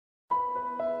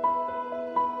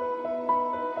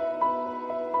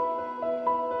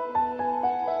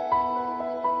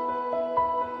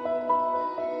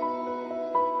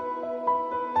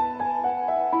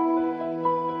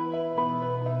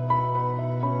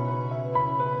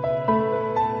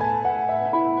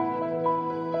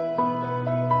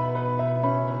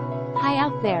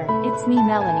there, it's me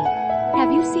Melanie.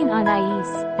 Have you seen Anais,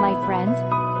 my friend?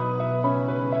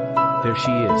 There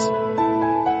she is.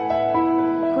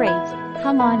 Great,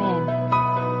 come on in.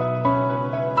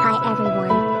 Hi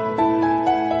everyone.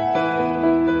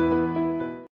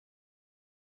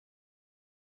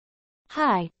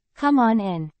 Hi, come on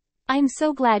in. I'm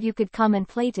so glad you could come and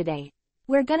play today.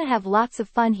 We're gonna have lots of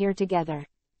fun here together.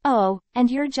 Oh, and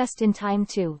you're just in time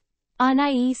too.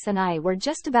 Anais and I were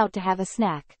just about to have a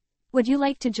snack. Would you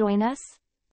like to join us?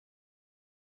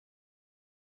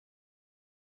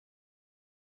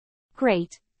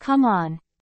 Great, come on.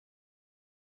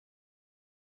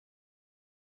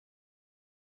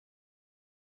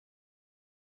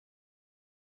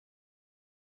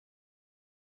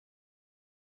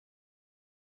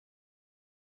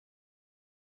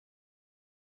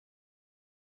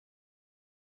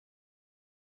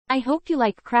 I hope you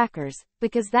like crackers,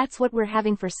 because that's what we're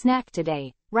having for snack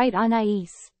today, right Anais?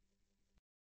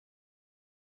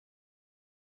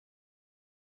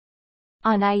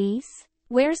 Anais?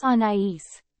 Where's Anais?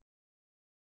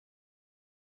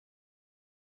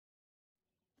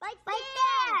 Like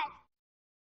that!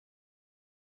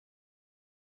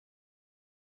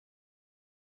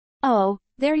 Oh,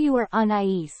 there you are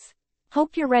Anais.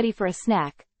 Hope you're ready for a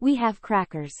snack, we have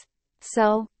crackers.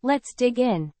 So, let's dig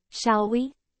in, shall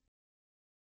we?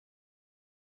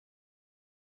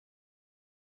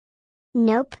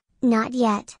 Nope, not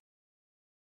yet.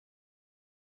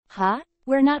 Huh?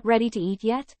 We're not ready to eat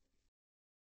yet?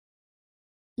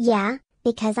 Yeah,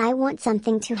 because I want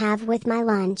something to have with my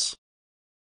lunch.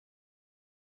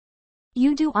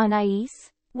 You do Anais?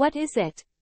 What is it?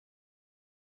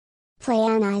 Play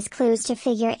Anais clues to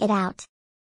figure it out.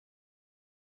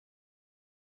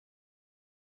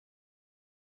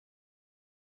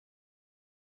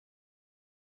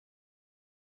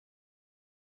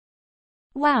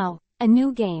 Wow, a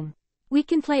new game. We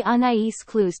can play Anais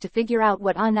clues to figure out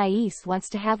what Anais wants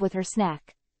to have with her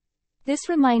snack. This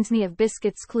reminds me of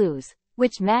Biscuit's clues,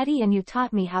 which Maddie and you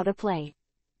taught me how to play.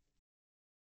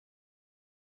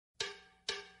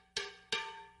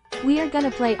 We are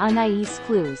gonna play Anais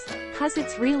clues, 'cause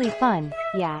it's really fun,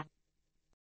 yeah.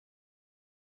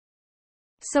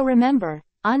 So remember,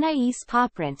 Anais paw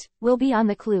print will be on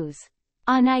the clues.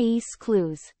 Anais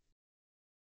clues.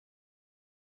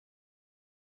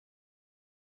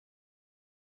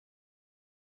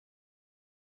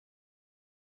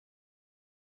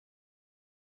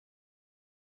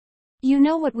 You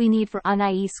know what we need for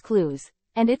Anais clues,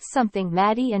 and it's something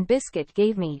Maddie and Biscuit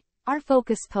gave me, our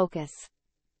focus pocus.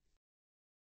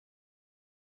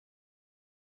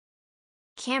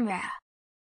 Camera.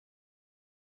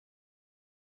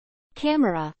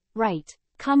 Camera, right,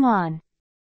 come on.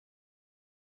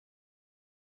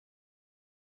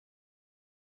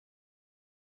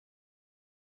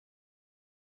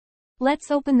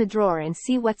 Let's open the drawer and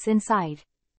see what's inside.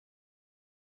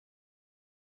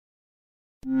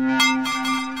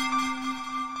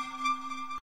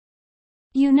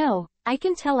 You know, I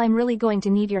can tell I'm really going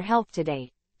to need your help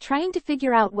today, trying to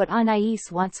figure out what Anais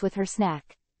wants with her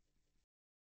snack.